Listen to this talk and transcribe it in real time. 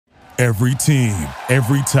Every team,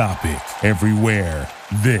 every topic, everywhere.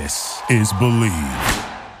 This is Believe.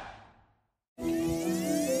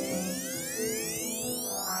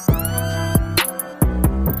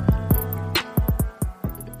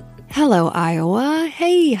 Hello, Iowa.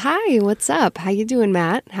 Hey, hi, what's up? How you doing,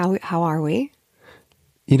 Matt? How are we?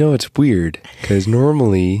 You know, it's weird because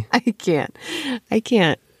normally... I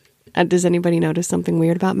can't. Does anybody notice something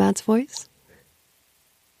weird about Matt's voice?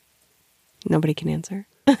 Nobody can answer.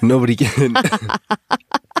 Nobody can.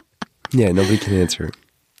 Yeah, nobody can answer.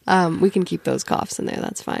 We can keep those coughs in there.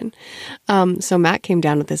 That's fine. So Matt came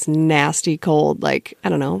down with this nasty cold,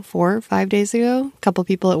 4 or 5 days ago. A couple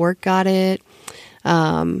people at work got it.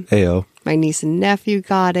 Heyo. My niece and nephew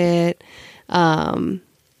got it.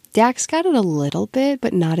 Dax got it a little bit,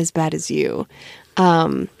 but not as bad as you.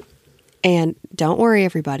 And don't worry,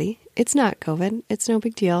 everybody. It's not COVID. It's no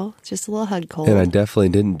big deal. It's just a little head cold. And I definitely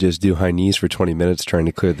didn't just do high knees for 20 minutes trying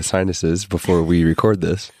to clear the sinuses before we record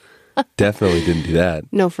this. Definitely didn't do that.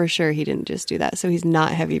 No, for sure he didn't just do that. So he's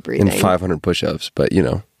not heavy breathing. And 500 push-ups, but you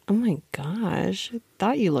know. Oh my gosh. I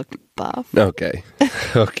thought you looked buff. Okay.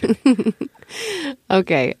 Okay.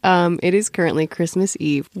 Okay. It is currently Christmas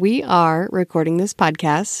Eve. We are recording this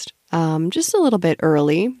podcast just a little bit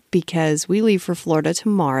early because we leave for Florida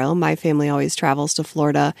tomorrow. My family always travels to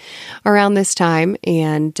Florida around this time,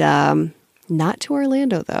 and not to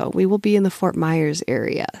Orlando, though. We will be in the Fort Myers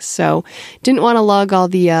area. So didn't want to lug all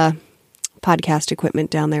the podcast equipment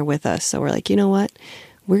down there with us. So we're like, you know what?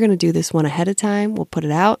 We're going to do this one ahead of time. We'll put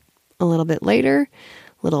it out a little bit later.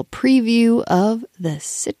 Little preview of the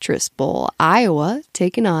Citrus Bowl. Iowa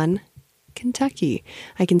taking on Kentucky.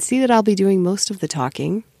 I can see that I'll be doing most of the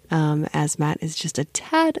talking, as Matt is just a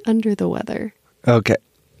tad under the weather. Okay.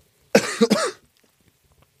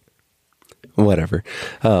 Whatever.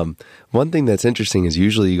 One thing that's interesting is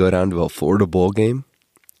usually you go down to a Florida bowl game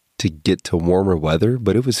to get to warmer weather,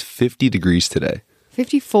 but it was 50 degrees today.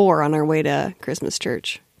 54 on our way to Christmas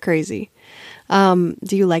church. Crazy. Do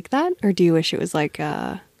you like that? Or do you wish it was like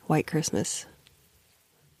White Christmas?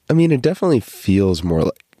 I mean, it definitely feels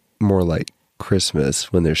more like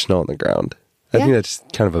Christmas when there's snow on the ground. I think that's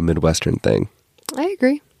kind of a Midwestern thing. I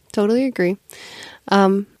agree. Totally agree.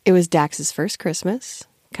 It was Dax's first Christmas.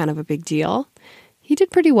 Kind of a big deal. He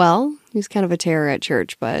did pretty well. He was kind of a terror at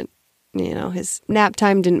church, but, you know, his nap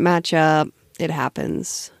time didn't match up. It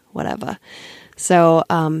happens. Whatever. So,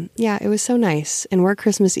 it was so nice. And we're a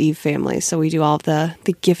Christmas Eve family, so we do all of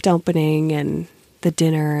the gift opening and the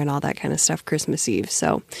dinner and all that kind of stuff Christmas Eve.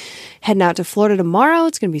 So heading out to Florida tomorrow.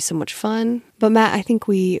 It's going to be so much fun. But Matt, I think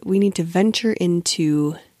we need to venture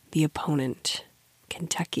into the opponent,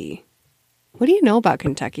 Kentucky. What do you know about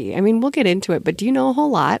Kentucky? I mean, we'll get into it, but do you know a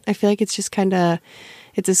whole lot? I feel like it's just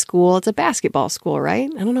it's a basketball school,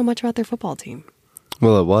 right? I don't know much about their football team.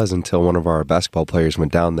 Well, it was until one of our basketball players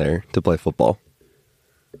went down there to play football.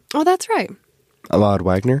 Oh, that's right. Ahmad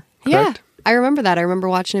Wagner, correct? Yeah, I remember that. I remember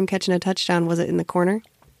watching him catching a touchdown. Was it in the corner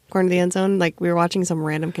of the end zone? Like we were watching some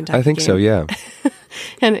random Kentucky I think game. so, yeah.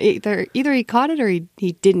 And either he caught it or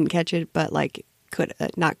he didn't catch it, but could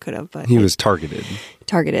have. But he was targeted.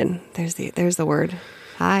 Targeted. There's the word.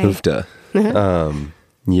 Hi. Hoofda.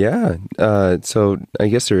 So I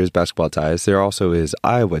guess there is basketball ties. There also is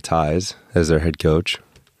Iowa ties as their head coach.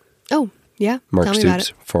 Oh, yeah. Mark Tell me about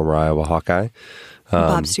Stoops, former Iowa Hawkeye.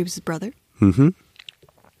 Bob Stoops' brother. Mm-hmm.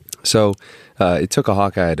 So it took a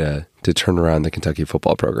Hawkeye to turn around the Kentucky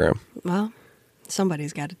football program. Well,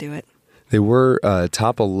 somebody's got to do it. They were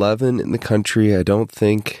top 11 in the country. I don't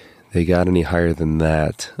think they got any higher than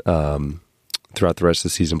that throughout the rest of the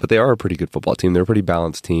season. But they are a pretty good football team. They're a pretty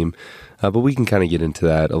balanced team. But we can kind of get into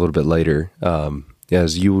that a little bit later.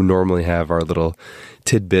 As you normally have our little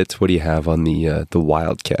tidbits, what do you have on the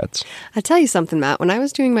Wildcats? I'll tell you something, Matt. When I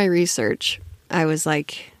was doing my research, I was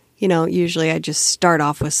like, usually I just start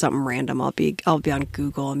off with something random. I'll be on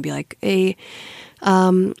Google and be like,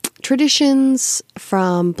 traditions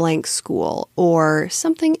from blank school or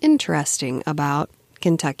something interesting about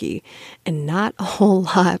Kentucky, and not a whole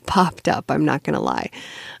lot popped up. I'm not going to lie.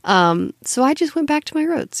 So I just went back to my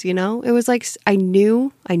roots. It was like, I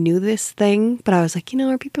knew this thing, but I was like,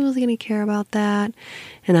 are people really going to care about that?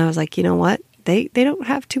 And I was like, you know what? They don't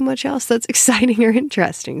have too much else that's exciting or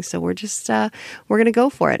interesting. So we're just, we're going to go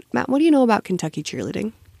for it. Matt, what do you know about Kentucky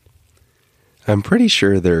cheerleading? I'm pretty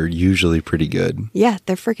sure they're usually pretty good. Yeah,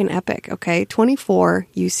 they're freaking epic. Okay. 24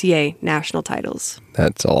 UCA national titles.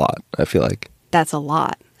 That's a lot, I feel like. That's a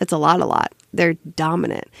lot. It's a lot. They're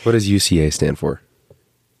dominant. What does UCA stand for?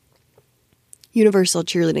 Universal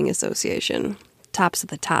Cheerleading Association. Tops of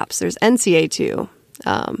the tops. There's NCA too.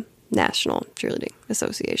 National Cheerleading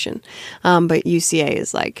Association. But UCA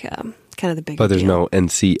is like kind of the big. But there's no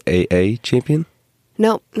NCAA champion?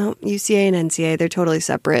 No. UCA and NCAA, they're totally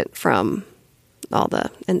separate from all the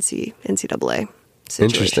NCAA situation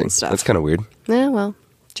Interesting. stuff. That's kind of weird. Yeah, well,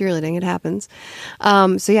 cheerleading, it happens.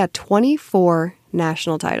 So yeah, 24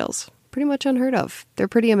 national titles. Pretty much unheard of. They're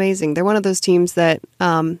pretty amazing. They're one of those teams that,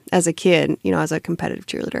 as a kid, as a competitive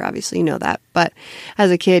cheerleader, obviously you know that, but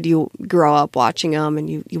as a kid, you grow up watching them and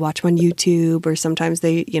you watch them on YouTube, or sometimes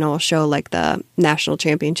they, will show like the national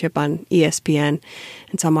championship on ESPN.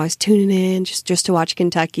 And so I'm always tuning in just to watch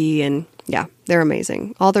Kentucky. And yeah, they're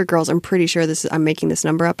amazing. All their girls, I'm pretty sure I'm making this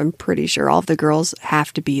number up. I'm pretty sure all of the girls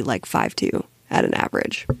have to be like 5'2" at an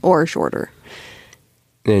average or shorter.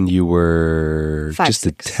 And you were 5'6". just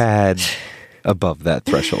a tad above that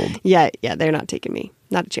threshold. Yeah, they're not taking me.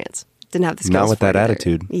 Not a chance. Didn't have the skills. Not with for that it either.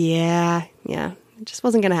 attitude. Yeah. It just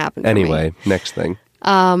wasn't going to happen. Anyway, next thing.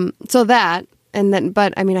 So that, and then,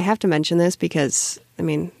 but I mean, I have to mention this because,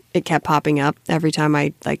 it kept popping up every time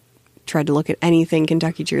I tried to look at anything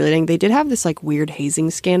Kentucky cheerleading. They did have this weird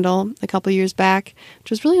hazing scandal a couple years back,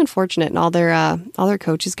 which was really unfortunate, and all their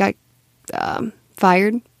coaches got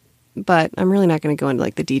fired. But I'm really not going to go into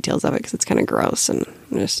the details of it because it's kind of gross and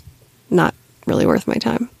just not really worth my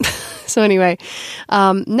time. So anyway,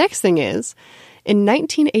 next thing is, in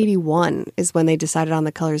 1981 is when they decided on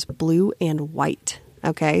the colors blue and white.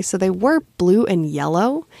 Okay, so they were blue and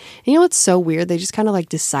yellow. And you know what's so weird? They just kind of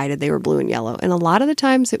decided they were blue and yellow. And a lot of the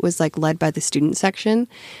times it was led by the student section.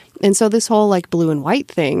 And so this whole blue and white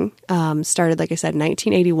thing started, like I said, in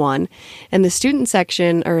 1981. And the student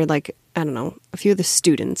section, or I don't know, a few of the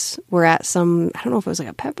students were at some, I don't know if it was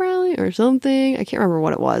a pep rally or something. I can't remember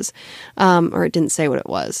what it was. Or it didn't say what it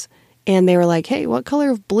was. And they were like, hey, what color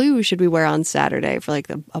of blue should we wear on Saturday for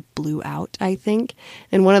a blue out, I think.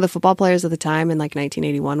 And one of the football players at the time in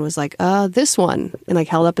 1981 was like, this one. And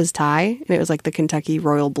held up his tie. And it was the Kentucky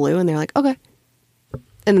Royal Blue. And they were like, okay.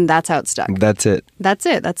 And then that's how it stuck. That's it. That's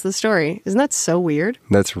it. That's the story. Isn't that so weird?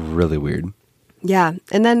 That's really weird. Yeah.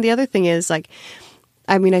 And then the other thing is I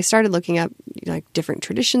started looking up different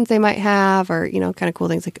traditions they might have, or, kind of cool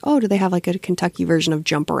things do they have a Kentucky version of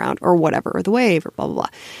jump around or whatever, or the wave or blah, blah,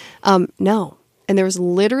 blah. No. And there was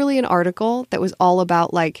literally an article that was all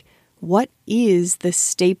about what is the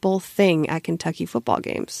staple thing at Kentucky football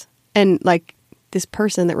games? And this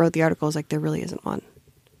person that wrote the article was there really isn't one.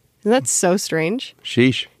 And that's so strange.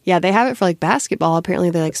 Sheesh. Yeah, they have it for basketball.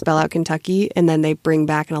 Apparently they spell out Kentucky, and then they bring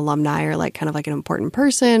back an alumni or kind of an important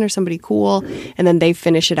person or somebody cool, and then they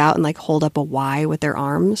finish it out and hold up a Y with their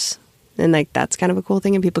arms. And that's kind of a cool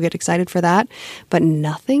thing, and people get excited for that. But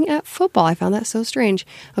nothing at football. I found that so strange.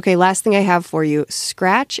 Okay, last thing I have for you,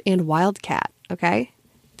 Scratch and Wildcat, okay?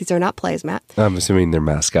 These are not plays, Matt. I'm assuming they're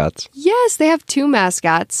mascots. Yes, they have two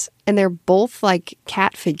mascots, and they're both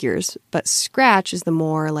cat figures, but Scratch is the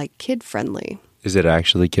more kid-friendly. Is it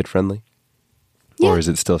actually kid-friendly? Yeah. Or is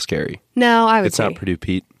it still scary? No, I would say. It's not Purdue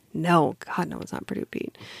Pete? No, God, no, it's not Purdue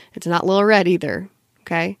Pete. It's not Little Red either,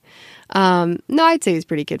 okay? No, I'd say he's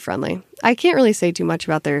pretty kid-friendly. I can't really say too much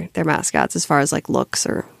about their mascots as far as looks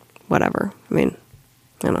or whatever. I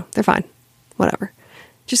don't know. They're fine. Whatever.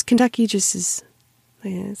 Just Kentucky just is...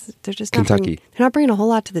 They're just not Kentucky. They're not bringing a whole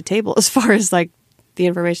lot to the table as far as the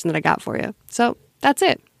information that I got for you. So that's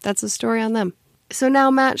it. That's the story on them. So now,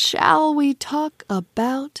 Matt, shall we talk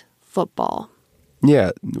about football? Yeah,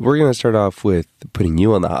 we're going to start off with putting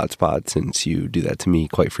you on the hot spot since you do that to me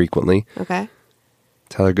quite frequently. Okay.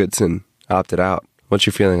 Tyler Goodson opted out. What's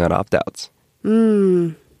your feeling on opt-outs?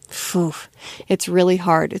 It's really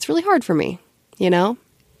hard. It's really hard for me, It's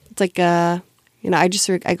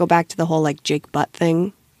I go back to the whole Jake Butt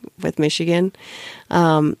thing with Michigan.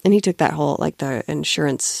 And he took that whole the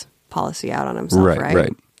insurance policy out on himself, right?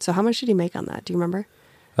 Right. So how much did he make on that? Do you remember?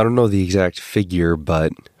 I don't know the exact figure,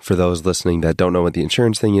 but for those listening that don't know what the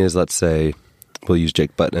insurance thing is, let's say we'll use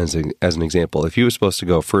Jake Butt as an example. If he was supposed to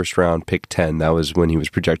go first round, pick 10, that was when he was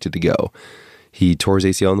projected to go. He tore his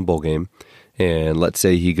ACL in the bowl game, and let's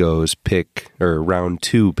say he goes round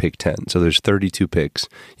 2, pick 10. So there's 32 picks.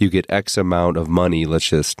 You get X amount of money. Let's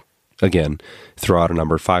just, again, throw out a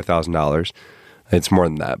number, $5,000. It's more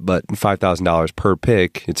than that, but $5,000 per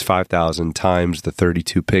pick. It's $5,000 times the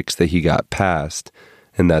 32 picks that he got passed,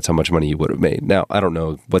 and that's how much money he would have made. Now, I don't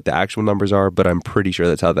know what the actual numbers are, but I'm pretty sure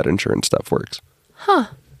that's how that insurance stuff works. Huh.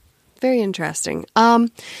 Very interesting.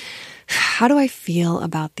 How do I feel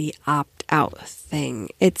about the opt-out thing?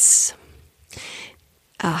 It's...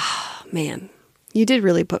 man. You did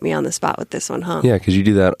really put me on the spot with this one, huh? Yeah, because you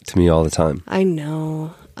do that to me all the time. I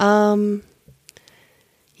know.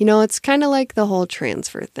 It's kind of like the whole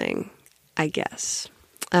transfer thing, I guess.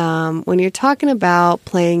 When you're talking about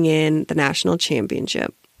playing in the national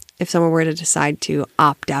championship, if someone were to decide to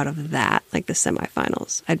opt out of that, like the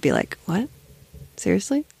semifinals, I'd be like, what?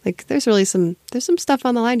 Seriously? Like, there's some stuff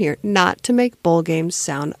on the line here. Not to make bowl games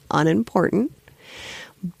sound unimportant,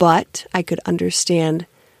 but I could understand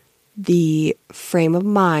the frame of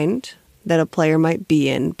mind that a player might be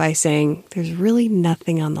in by saying, there's really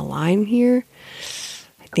nothing on the line here.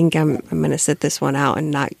 I think I'm going to sit this one out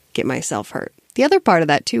and not get myself hurt. The other part of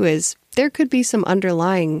that, too, is there could be some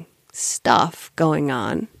underlying stuff going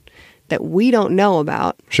on that we don't know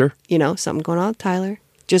about. Sure. You know, something going on with Tyler.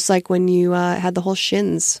 Just like when you had the whole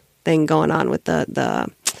shins thing going on with the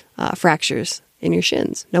fractures in your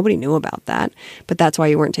shins. Nobody knew about that, but that's why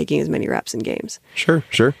you weren't taking as many reps in games. Sure.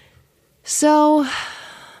 So,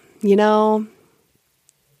 you know,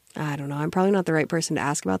 I don't know. I'm probably not the right person to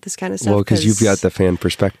ask about this kind of stuff. Well, because you've got the fan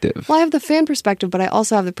perspective. Well, I have the fan perspective, but I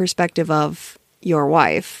also have the perspective of your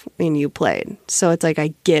wife when you played. So it's like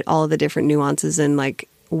I get all of the different nuances and like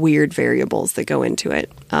weird variables that go into it.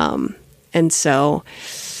 And so,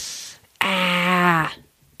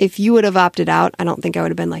 if you would have opted out, I don't think I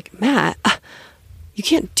would have been like, Matt, you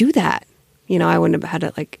can't do that. You know, I wouldn't have had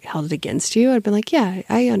it like held it against you. I'd been like, yeah,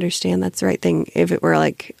 I understand that's the right thing if it were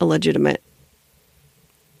like a legitimate,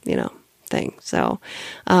 you know, thing. So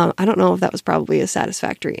I don't know if that was probably a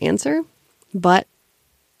satisfactory answer, but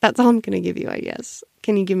that's all I'm going to give you, I guess.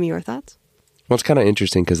 Can you give me your thoughts? Well, it's kind of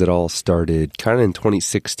interesting because it all started kind of in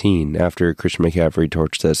 2016 after Christian McCaffrey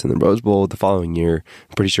torched us in the Rose Bowl the following year.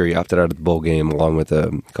 I'm pretty sure he opted out of the bowl game along with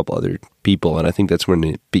a couple other people, and I think that's when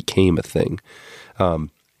it became a thing.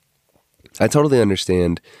 I totally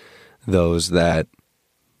understand those that,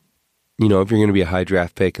 you know, if you're going to be a high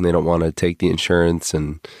draft pick and they don't want to take the insurance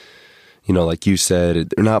and, you know, like you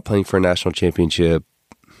said, they're not playing for a national championship.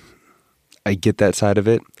 I get that side of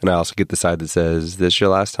it. And I also get the side that says, this is your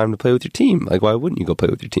last time to play with your team. Like, why wouldn't you go play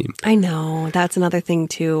with your team? I know. That's another thing,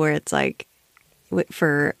 too, where it's like,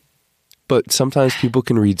 But sometimes people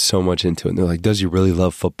can read so much into it. And they're like, does he really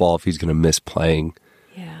love football if he's going to miss playing?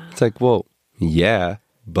 Yeah. It's like, well, yeah,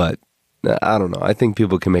 but I don't know. I think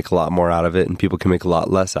people can make a lot more out of it and people can make a lot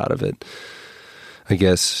less out of it. I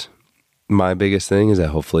guess my biggest thing is that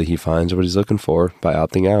hopefully he finds what he's looking for by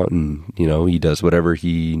opting out and, you know, he does whatever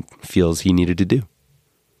he feels he needed to do.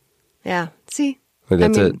 Yeah. See, Like,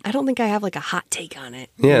 that's it. I don't think I have like a hot take on it.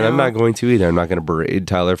 Yeah, and I'm not going to either. I'm not going to berate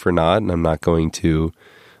Tyler for not, and I'm not going to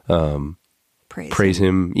praise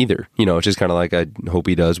him either. You know, it's just kind of like I hope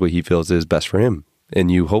he does what he feels is best for him. And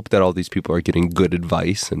you hope that all these people are getting good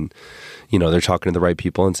advice and, you know, they're talking to the right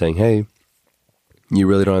people and saying, hey, you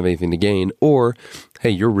really don't have anything to gain. Or, hey,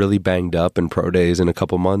 you're really banged up in pro days in a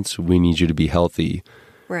couple months. We need you to be healthy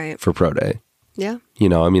for pro day. Yeah. You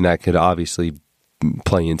know, I mean, that could obviously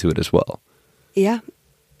play into it as well. Yeah.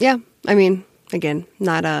 Yeah. I mean, again,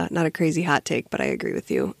 not a crazy hot take, but I agree with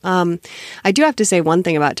you. I do have to say one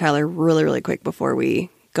thing about Tyler really, really quick before we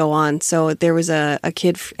go on. So there was a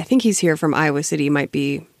kid, I think he's here from Iowa City, might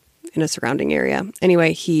be in a surrounding area.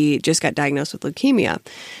 Anyway, he just got diagnosed with leukemia.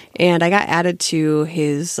 And I got added to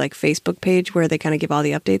his like Facebook page where they kind of give all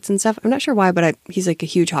the updates and stuff. I'm not sure why, but he's like a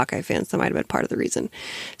huge Hawkeye fan, so that might have been part of the reason.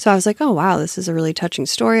 So I was like, oh, wow, this is a really touching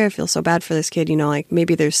story. I feel so bad for this kid. You know, like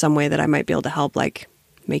maybe there's some way that I might be able to help like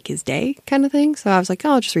make his day kind of thing. So I was like,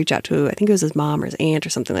 oh, I'll just reach out to, I think it was his mom or his aunt or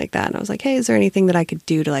something like that. And I was like, hey, is there anything that I could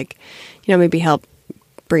do to like, you know, maybe help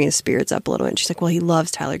bring his spirits up a little bit? And she's like, well, he loves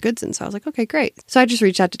Tyler Goodson. So I was like, okay, great. So I just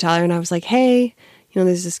reached out to Tyler and I was like, hey, you know,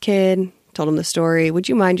 there's this kid, told him the story. Would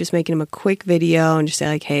you mind just making him a quick video and just say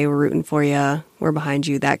like, hey, we're rooting for you. We're behind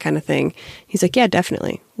you, that kind of thing. He's like, yeah,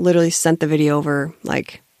 definitely. Literally sent the video over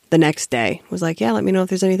like the next day. Was like, yeah, let me know if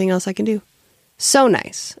there's anything else I can do. So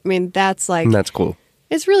nice. I mean, that's like, And that's cool.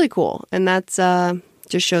 It's really cool. And that's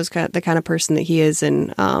just shows the kind of person that he is.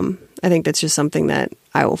 And I think that's just something that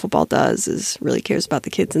Iowa football does, is really cares about the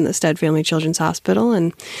kids in the Stead Family Children's Hospital.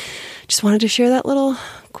 And just wanted to share that little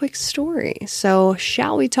quick story. So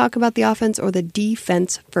shall we talk about the offense or the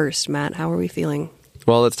defense first, Matt? How are we feeling?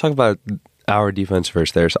 Well, let's talk about our defense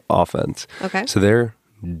first. There's offense. Okay. So they're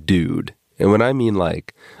dude. And when I mean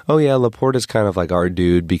like, oh yeah, Laporte is kind of like our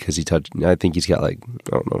dude because I think he's got like, I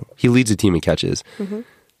don't know, he leads a team in catches. Mm-hmm.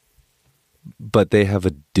 But they have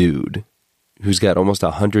a dude who's got almost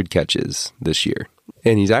 100 catches this year.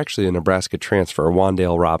 And he's actually a Nebraska transfer,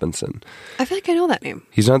 Wan'Dale Robinson. I feel like I know that name.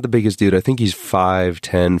 He's not the biggest dude. I think he's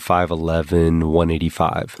 5'10", 5'11",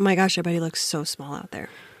 185. Oh my gosh, I bet he looks so small out there.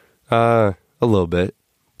 A little bit,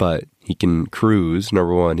 but he can cruise,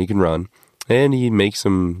 number one. He can run. And he makes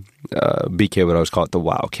some BK would always call it the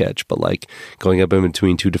wow catch, but like going up in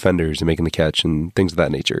between two defenders and making the catch and things of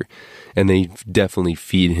that nature. And they definitely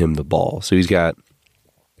feed him the ball. So he's got,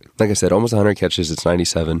 like I said, almost 100 catches. It's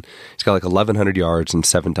 97. He's got like 1,100 yards and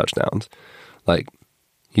 7 touchdowns. Like,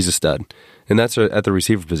 he's a stud. And that's at the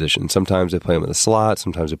receiver position. Sometimes they play him in the slot.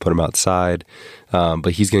 Sometimes they put him outside.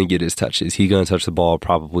 But he's going to get his touches. He's going to touch the ball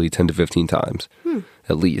probably 10 to 15 times,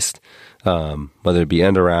 at least. Whether it be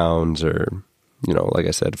end arounds or, like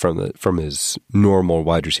I said, from his normal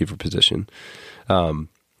wide receiver position.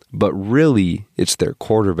 But really, it's their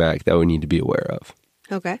quarterback that we need to be aware of.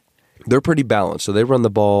 Okay. They're pretty balanced. So they run the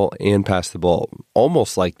ball and pass the ball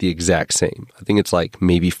almost like the exact same. I think it's like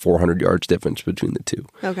maybe 400 yards difference between the two.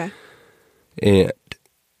 Okay. And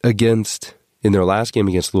in their last game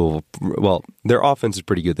against Louisville, well, their offense is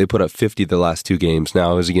pretty good. They put up 50 the last 2 games.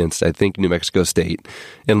 Now it was against, I think, New Mexico State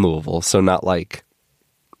and Louisville. So not like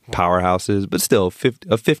powerhouses, but still,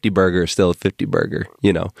 a 50 burger is still a 50 burger,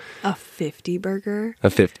 A 50 burger? A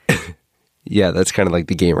 50. Yeah, that's kind of like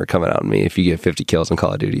the gamer coming out in me. If you get 50 kills in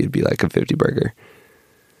Call of Duty, it'd be like a 50 burger.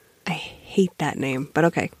 I hate that name, but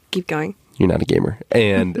okay, keep going. You're not a gamer.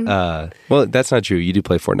 And, well, that's not true. You do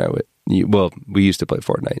play Fortnite. We used to play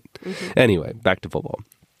Fortnite. Mm-hmm. Anyway, back to football.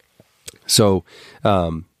 So,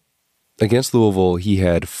 against Louisville, he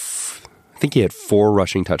had 4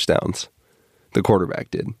 rushing touchdowns. The quarterback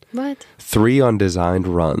did. What? 3 on designed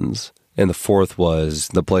runs, and the 4th was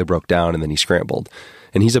the play broke down and then he scrambled.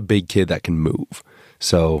 And he's a big kid that can move.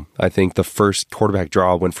 So I think the first quarterback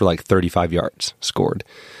draw went for like 35 yards, scored.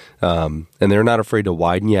 And they're not afraid to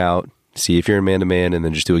widen you out, see if you're in man-to-man, and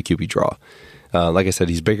then just do a QB draw. Like I said,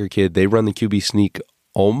 he's a bigger kid. They run the QB sneak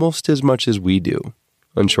almost as much as we do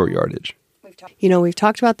on short yardage. We've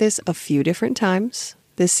talked about this a few different times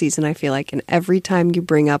this season, I feel like. And every time you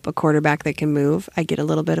bring up a quarterback that can move, I get a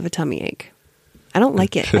little bit of a tummy ache. I don't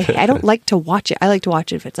like it. I don't like to watch it. I like to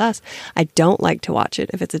watch it if it's us. I don't like to watch it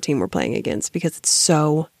if it's a team we're playing against because it's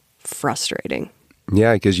so frustrating.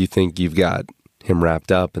 Yeah, because you think you've got him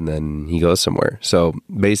wrapped up and then he goes somewhere. So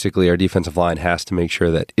basically our defensive line has to make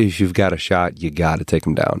sure that if you've got a shot, you got to take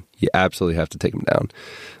him down. You absolutely have to take him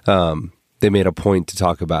down. They made a point to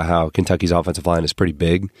talk about how Kentucky's offensive line is pretty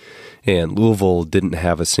big, and Louisville didn't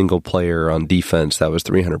have a single player on defense that was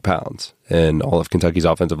 300 pounds, and all of Kentucky's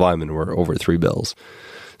offensive linemen were over 3 bills.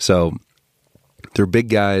 So they're big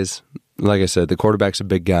guys. Like I said, the quarterback's a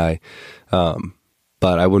big guy,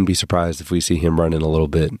 but I wouldn't be surprised if we see him running a little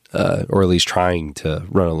bit, or at least trying to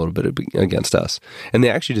run a little bit against us. And they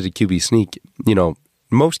actually did a QB sneak.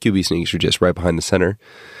 Most QB sneaks are just right behind the center.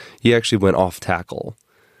 He actually went off tackle.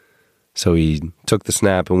 So he took the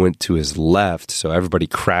snap and went to his left, so everybody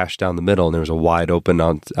crashed down the middle, and there was a wide open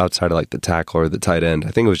outside of like the tackle or the tight end.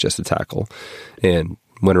 I think it was just a tackle, and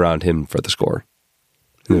went around him for the score.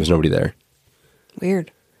 And there was nobody there.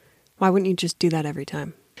 Weird. Why wouldn't you just do that every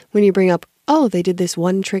time? When you bring up, they did this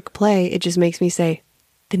one trick play, it just makes me say,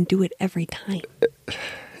 then do it every time.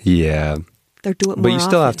 Yeah. They're do it more But you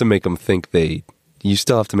still often. have to make them think you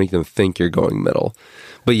still have to make them think you're going middle.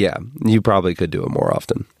 But yeah, you probably could do it more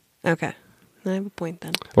often. Okay. I have a point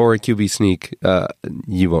then. Or a QB sneak.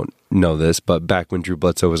 You won't know this, but back when Drew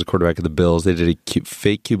Bledsoe was a quarterback of the Bills, they did a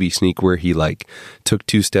fake QB sneak where he took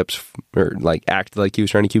 2 steps or acted like he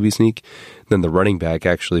was trying to QB sneak. Then the running back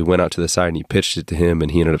actually went out to the side and he pitched it to him,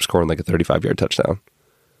 and he ended up scoring like a 35-yard touchdown.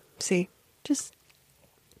 See, just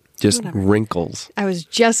whatever. Wrinkles. I was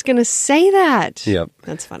just gonna say that. Yep.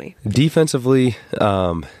 That's funny. Defensively,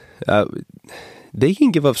 they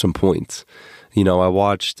can give up some points. I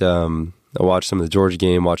watched some of the Georgia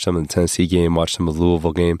game, watched some of the Tennessee game, watched some of the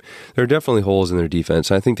Louisville game. There are definitely holes in their defense.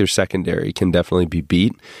 I think their secondary can definitely be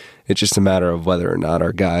beat. It's just a matter of whether or not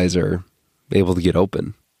our guys are able to get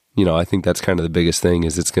open. I think that's kind of the biggest thing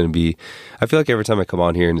is it's going to be, I feel like every time I come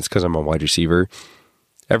on here, and it's because I'm a wide receiver,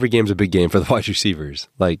 every game's a big game for the wide receivers.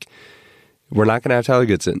 We're not going to have Tyler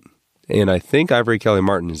Goodson. And I think Ivory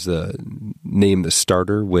Kelly-Martin is named the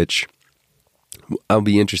starter, which I'll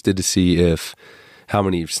be interested to see how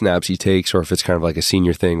many snaps he takes, or if it's kind of like a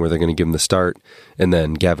senior thing where they're going to give him the start, and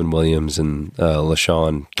then Gavin Williams and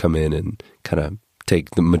LaShawn come in and kind of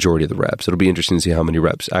take the majority of the reps. It'll be interesting to see how many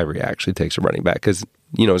reps Ivory actually takes a running back, because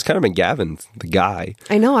it's kind of been Gavin, the guy.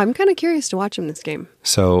 I know. I'm kind of curious to watch him this game.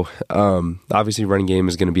 So obviously, running game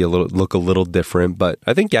is going to be look a little different, but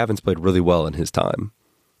I think Gavin's played really well in his time.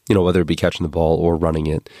 Whether it be catching the ball or running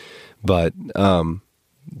it, but.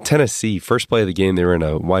 Tennessee, first play of the game, they were in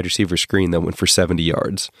a wide receiver screen that went for 70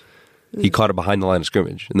 yards. He caught it behind the line of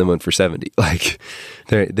scrimmage and then went for 70.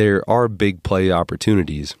 There are big play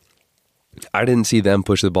opportunities. I didn't see them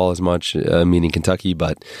push the ball as much, meaning Kentucky,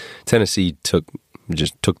 but Tennessee took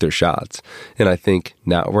just took their shots. And I think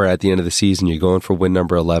now we're at the end of the season. You're going for win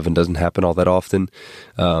number 11. Doesn't happen all that often.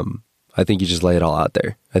 I think you just lay it all out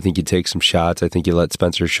there. I think you take some shots. I think you let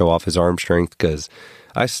Spencer show off his arm strength, because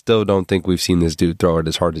I still don't think we've seen this dude throw it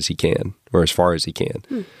as hard as he can or as far as he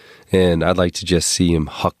can. And I'd like to just see him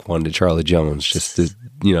huck one to Charlie Jones, just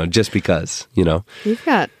to, just because, You've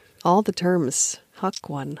got all the terms. Huck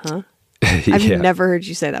one, huh? I've never heard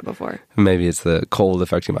you say that before. Maybe it's the cold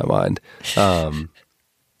affecting my mind.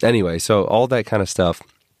 Anyway, so all that kind of stuff,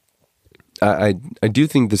 I do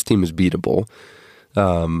think this team is beatable.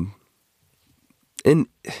 And,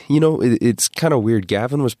 it's kind of weird.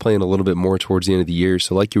 Gavin was playing a little bit more towards the end of the year.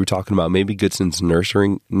 So like you were talking about, maybe Goodson's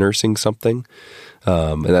nursing something.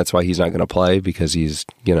 And that's why he's not going to play, because he's,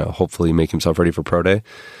 hopefully make himself ready for pro day.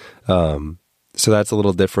 So that's a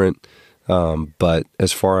little different. But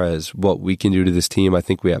as far as what we can do to this team, I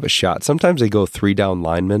think we have a shot. Sometimes they go 3 down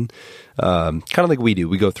linemen, kind of like we do.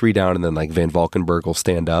 We go 3 down and then like Van Valkenburg will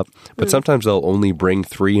stand up. But sometimes they'll only bring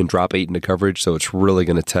 3 and drop 8 into coverage. So it's really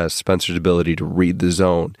going to test Spencer's ability to read the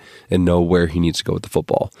zone and know where he needs to go with the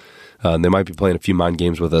football. They might be playing a few mind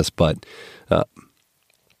games with us, but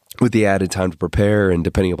with the added time to prepare and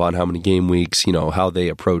depending upon how many game weeks, how they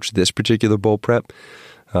approach this particular bowl prep,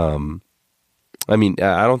 I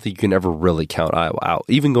don't think you can ever really count Iowa out.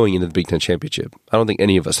 Even going into the Big Ten Championship, I don't think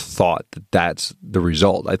any of us thought that that's the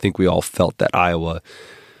result. I think we all felt that Iowa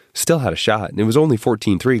still had a shot. And it was only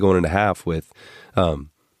 14-3 going into half with,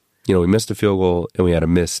 we missed a field goal and we had a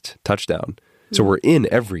missed touchdown. So we're in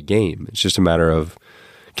every game. It's just a matter of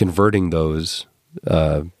converting those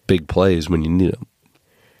big plays when you need them.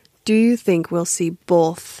 Do you think we'll see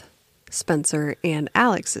both Spencer and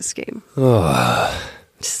Alex this game?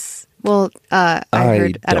 Well, I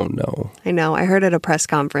don't know. I know. I heard at a press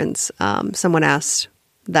conference, someone asked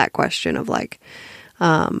that question of like,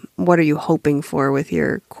 what are you hoping for with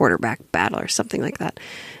your quarterback battle or something like that?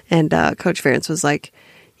 And Coach Ferentz was like,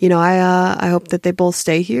 I hope that they both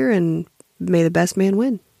stay here and may the best man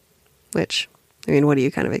win. Which, what do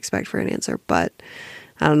you kind of expect for an answer? But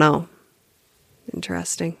I don't know.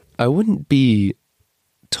 Interesting. I wouldn't be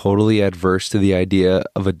totally adverse to the idea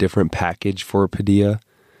of a different package for Padilla.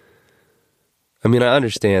 I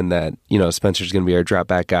understand that, Spencer's going to be our drop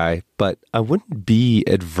back guy, but I wouldn't be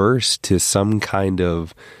adverse to some kind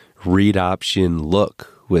of read option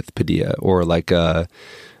look with Padilla, or like a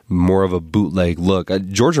more of a bootleg look.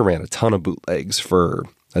 Georgia ran a ton of bootlegs for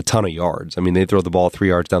a ton of yards. They throw the ball 3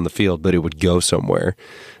 yards down the field, but it would go somewhere.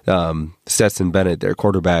 Stetson Bennett, their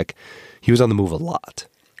quarterback, he was on the move a lot.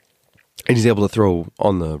 And he's able to throw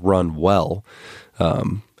on the run well.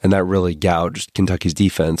 And that really gouged Kentucky's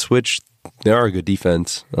defense, which they are a good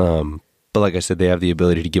defense. But like I said, they have the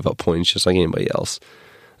ability to give up points just like anybody else.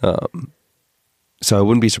 So I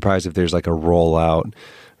wouldn't be surprised if there's like a rollout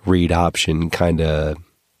read option kind of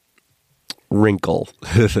wrinkle,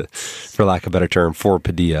 for lack of a better term, for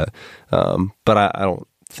Padilla. But I don't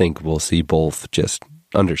think we'll see both just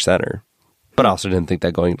under center. But I also didn't think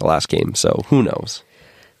that going into the last game, so who knows?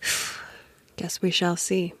 Guess we shall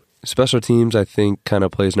see. Special teams, I think, kind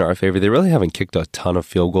of plays in our favor. They really haven't kicked a ton of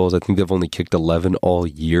field goals. I think they've only kicked 11 all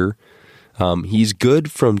year. He's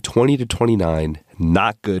good from 20 to 29,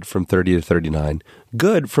 not good from 30 to 39,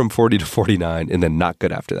 good from 40 to 49, and then not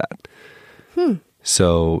good after that.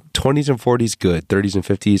 So 20s and 40s, good. 30s and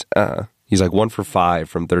 50s, He's like 1 for 5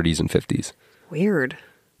 from 30s and 50s. Weird.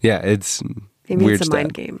 Yeah, it's maybe weird it's a stat.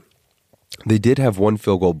 mind game. They did have 1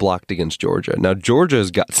 field goal blocked against Georgia. Now, Georgia's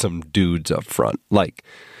got some dudes up front. Like,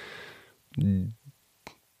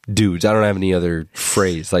 dudes. I don't have any other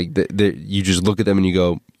phrase. Like, you just look at them and you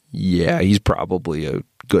go, yeah, he's probably a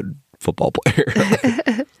good football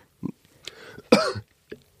player.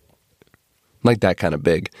 Like that kind of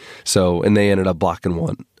big. So, and they ended up blocking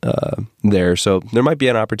 1 there. So there might be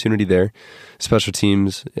an opportunity there. Special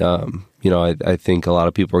teams, I think a lot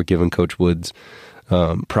of people are giving Coach Woods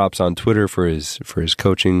props on Twitter for his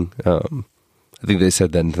coaching. I think they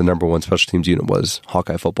said that the number 1 special teams unit was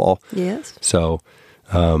Hawkeye football. Yes. So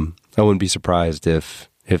I wouldn't be surprised if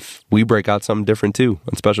we break out something different too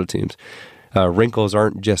on special teams. Wrinkles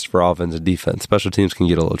aren't just for offense and defense. Special teams can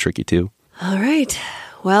get a little tricky too. All right.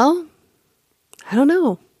 Well, I don't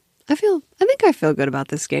know. I think I feel good about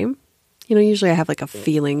this game. Usually I have like a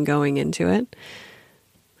feeling going into it.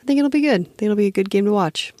 I think it'll be good. I think it'll be a good game to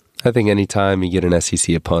watch. I think anytime you get an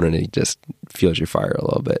SEC opponent, it just fuels your fire a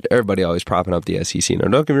little bit. Everybody always propping up the SEC. Now,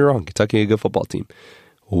 don't get me wrong. Kentucky is a good football team.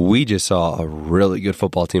 We just saw a really good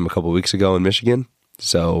football team a couple of weeks ago in Michigan.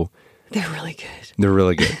 So they're really good. They're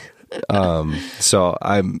really good. So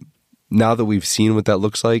now that we've seen what that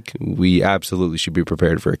looks like, we absolutely should be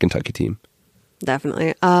prepared for a Kentucky team.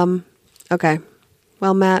 Definitely. Okay.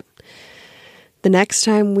 Well, Matt, the next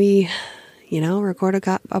time we, record a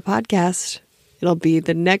podcast, it'll be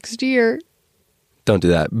the next year. Don't do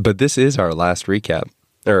that. But this is our last recap,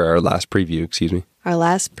 or our last preview, excuse me. Our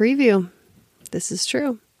last preview. This is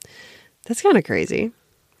true. That's kind of crazy.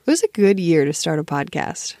 It was a good year to start a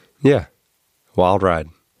podcast. Yeah. Wild ride.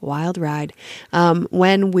 Wild ride.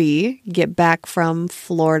 When we get back from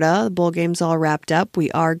Florida, the bowl game's all wrapped up. We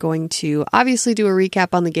are going to obviously do a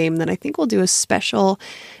recap on the game. Then I think we'll do a special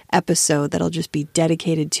episode that'll just be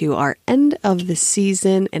dedicated to our end of the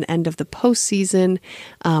season and end of the postseason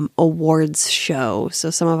awards show. So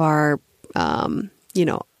some of our,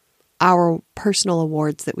 our personal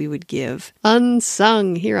awards that we would give.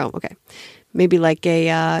 Unsung hero. Okay. Maybe like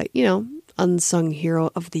a, unsung hero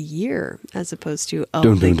of the year as opposed to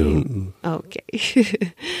the game.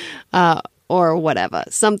 Okay. Or whatever.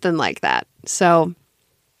 Something like that. So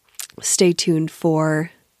stay tuned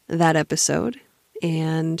for that episode.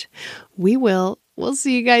 And we'll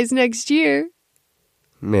see you guys next year.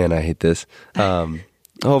 Man, I hate this.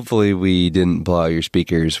 Hopefully we didn't blow out your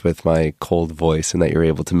speakers with my cold voice and that you're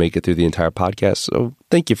able to make it through the entire podcast. So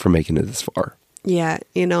thank you for making it this far. Yeah,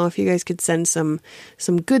 if you guys could send some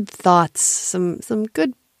good thoughts, some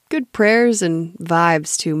good prayers and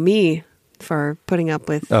vibes to me for putting up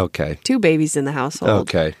with two babies in the household.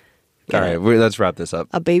 Okay. All right, let's wrap this up.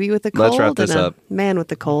 A baby with a cold let's wrap this and up. A man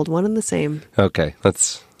with a cold, one and the same. Okay,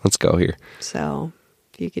 let's go here. So,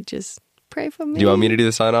 if you could just pray for me. Do you want me to do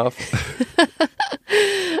the sign off?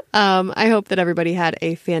 I hope that everybody had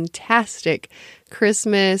a fantastic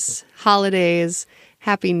Christmas, holidays,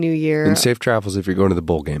 Happy New Year. And safe travels if you're going to the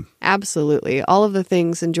bowl game. Absolutely. All of the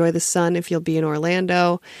things. Enjoy the sun if you'll be in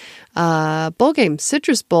Orlando. Bowl game,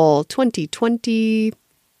 Citrus Bowl 2022.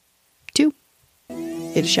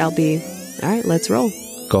 It shall be. All right, let's roll.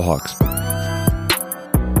 Go Hawks.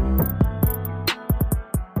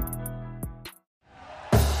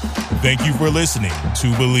 Thank you for listening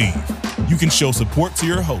to Believe. You can show support to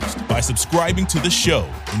your host by subscribing to the show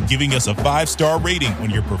and giving us a 5-star rating on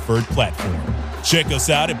your preferred platform. Check us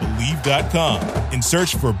out at Believe.com and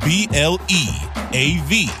search for BLEAV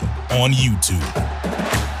on YouTube.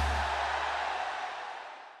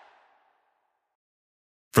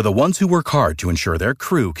 For the ones who work hard to ensure their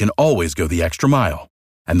crew can always go the extra mile,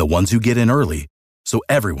 and the ones who get in early so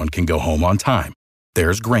everyone can go home on time,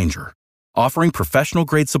 there's Grainger, offering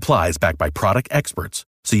professional-grade supplies backed by product experts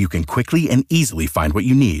so you can quickly and easily find what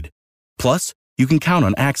you need. Plus, you can count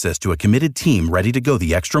on access to a committed team ready to go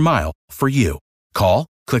the extra mile for you. Call,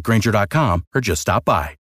 click Grainger.com, or just stop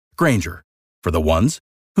by. Grainger, for the ones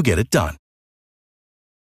who get it done.